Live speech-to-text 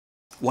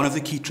One of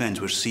the key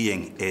trends we're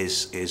seeing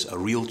is a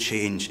real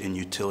change in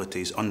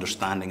utilities'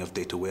 understanding of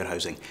data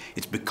warehousing.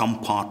 It's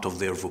become part of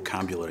their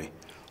vocabulary.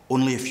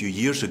 Only a few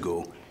years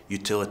ago,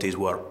 utilities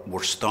were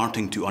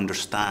starting to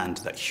understand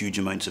that huge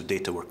amounts of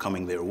data were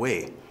coming their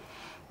way.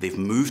 They've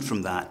moved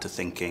from that to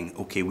thinking,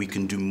 okay, we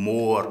can do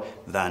more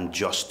than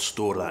just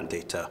store that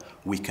data,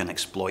 we can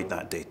exploit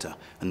that data.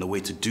 And the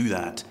way to do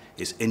that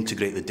is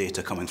integrate the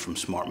data coming from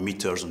smart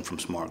meters and from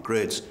smart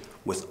grids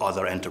with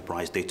other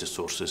enterprise data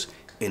sources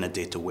in a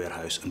data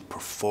warehouse and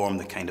perform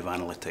the kind of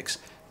analytics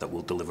that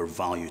will deliver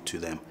value to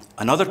them.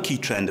 Another key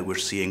trend that we're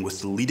seeing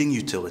with the leading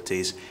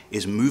utilities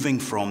is moving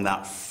from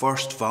that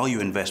first value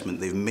investment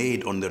they've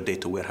made on their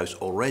data warehouse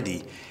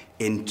already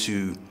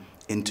into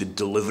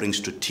delivering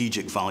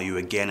strategic value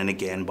again and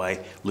again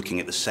by looking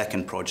at the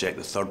second project,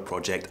 the third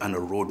project, and a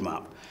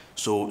roadmap.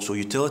 So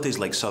utilities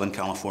like Southern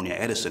California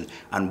Edison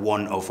and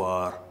one of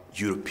our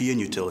European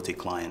utility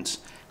clients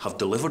have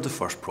delivered the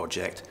first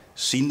project,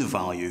 seen the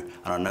value,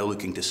 and are now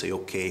looking to say,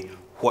 okay,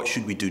 what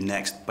should we do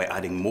next by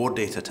adding more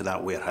data to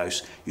that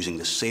warehouse using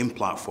the same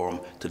platform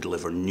to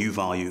deliver new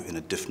value in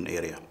a different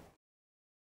area?